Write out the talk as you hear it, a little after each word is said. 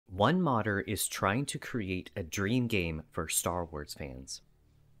one modder is trying to create a dream game for Star Wars fans.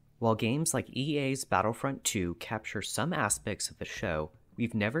 While games like EA's Battlefront 2 capture some aspects of the show,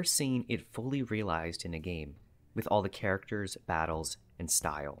 we've never seen it fully realized in a game, with all the characters, battles, and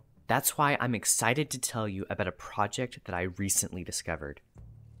style. That's why I'm excited to tell you about a project that I recently discovered.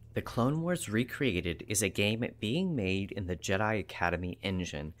 The Clone Wars Recreated is a game being made in the Jedi Academy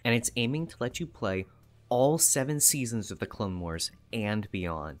engine, and it's aiming to let you play all 7 seasons of the Clone Wars and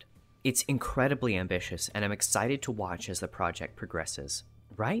beyond. It's incredibly ambitious, and I'm excited to watch as the project progresses.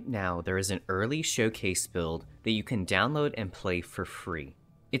 Right now, there is an early showcase build that you can download and play for free.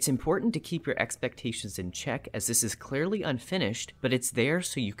 It's important to keep your expectations in check, as this is clearly unfinished, but it's there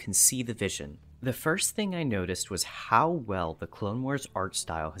so you can see the vision. The first thing I noticed was how well the Clone Wars art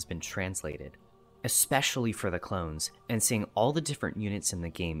style has been translated, especially for the clones, and seeing all the different units in the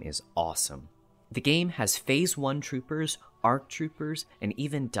game is awesome. The game has Phase 1 troopers, ARC troopers, and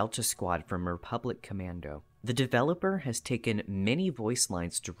even Delta Squad from Republic Commando. The developer has taken many voice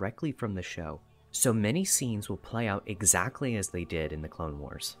lines directly from the show, so many scenes will play out exactly as they did in the Clone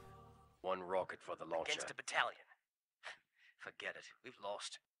Wars. One rocket for the launcher. Against a battalion. Forget it, we've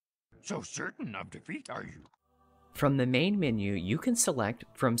lost. So certain of defeat, are you? From the main menu, you can select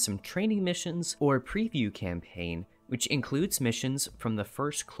from some training missions or a preview campaign, which includes missions from the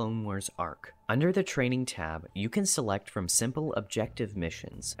first Clone Wars arc. Under the Training tab, you can select from simple objective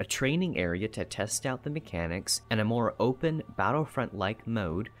missions, a training area to test out the mechanics, and a more open Battlefront-like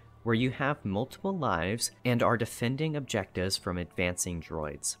mode where you have multiple lives and are defending objectives from advancing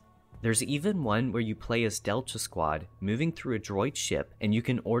droids. There's even one where you play as Delta Squad, moving through a droid ship, and you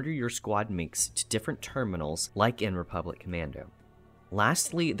can order your squad mates to different terminals like in Republic Commando.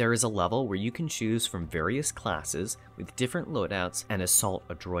 Lastly, there is a level where you can choose from various classes with different loadouts and assault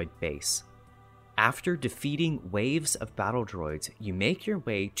a droid base. After defeating waves of battle droids, you make your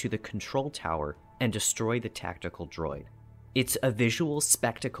way to the control tower and destroy the tactical droid. It's a visual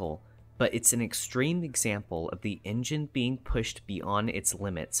spectacle, but it's an extreme example of the engine being pushed beyond its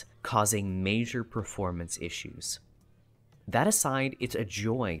limits, causing major performance issues. That aside, it's a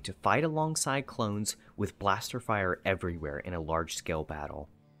joy to fight alongside clones with blaster fire everywhere in a large-scale battle.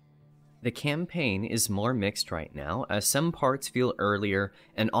 The campaign is more mixed right now, as some parts feel earlier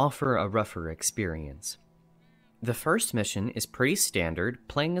and offer a rougher experience. The first mission is pretty standard,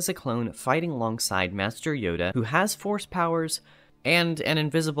 playing as a clone fighting alongside Master Yoda, who has force powers and an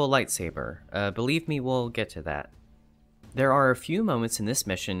invisible lightsaber. Believe me, we'll get to that. There are a few moments in this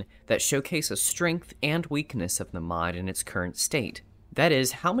mission that showcase a strength and weakness of the mod in its current state. That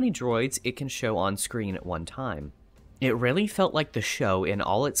is, how many droids it can show on screen at one time. It really felt like the show in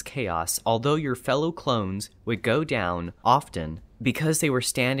all its chaos, although your fellow clones would go down often because they were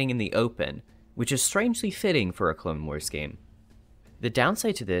standing in the open, which is strangely fitting for a Clone Wars game. The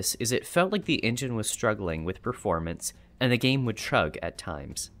downside to this is it felt like the engine was struggling with performance and the game would chug at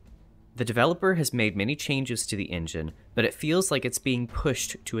times. The developer has made many changes to the engine, but it feels like it's being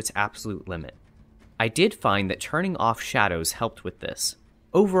pushed to its absolute limit. I did find that turning off shadows helped with this.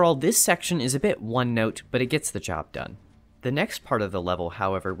 Overall, this section is a bit one note, but it gets the job done. The next part of the level,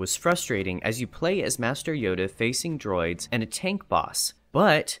 however, was frustrating as you play as Master Yoda facing droids and a tank boss,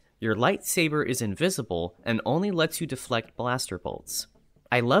 but your lightsaber is invisible and only lets you deflect blaster bolts.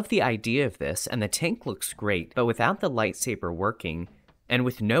 I love the idea of this, and the tank looks great, but without the lightsaber working, and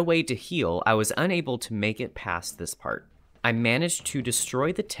with no way to heal, I was unable to make it past this part. I managed to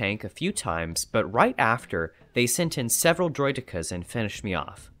destroy the tank a few times, but right after, they sent in several droidekas and finished me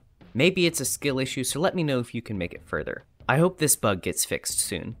off. Maybe it's a skill issue, so let me know if you can make it further. I hope this bug gets fixed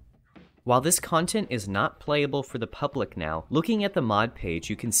soon. While this content is not playable for the public now, looking at the mod page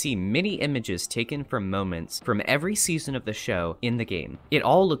you can see many images taken from moments from every season of the show in the game. It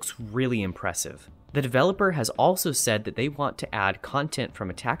all looks really impressive. The developer has also said that they want to add content from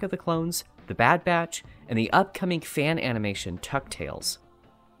Attack of the Clones, The Bad Batch, and the upcoming fan animation DuckTales.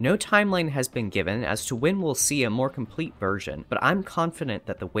 No timeline has been given as to when we'll see a more complete version, but I'm confident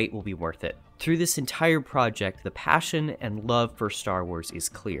that the wait will be worth it. Through this entire project, the passion and love for Star Wars is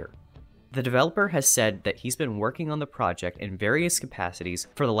clear. The developer has said that he's been working on the project in various capacities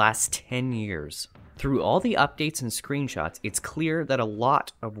for the last 10 years. Through all the updates and screenshots, it's clear that a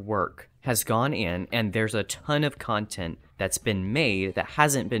lot of work has gone in, and there's a ton of content that's been made that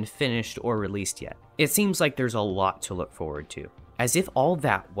hasn't been finished or released yet. It seems like there's a lot to look forward to. As if all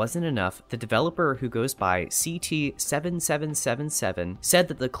that wasn't enough, the developer, who goes by CT7777, said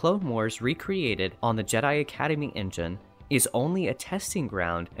that the Clone Wars recreated on the Jedi Academy engine is only a testing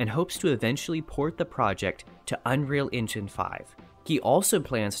ground and hopes to eventually port the project to Unreal Engine 5. He also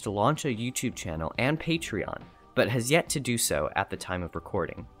plans to launch a YouTube channel and Patreon, but has yet to do so at the time of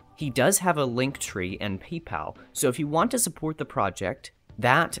recording. He does have a linktree and PayPal, so if you want to support the project,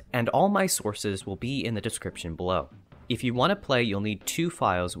 that and all my sources will be in the description below. If you want to play, you'll need two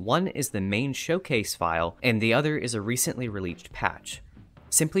files. One is the main showcase file, and the other is a recently released patch.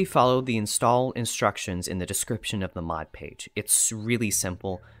 Simply follow the install instructions in the description of the mod page. It's really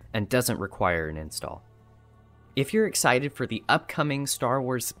simple and doesn't require an install. If you're excited for the upcoming Star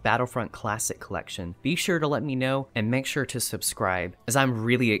Wars Battlefront Classic Collection, be sure to let me know and make sure to subscribe, as I'm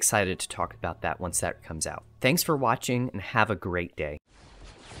really excited to talk about that once that comes out. Thanks for watching and have a great day.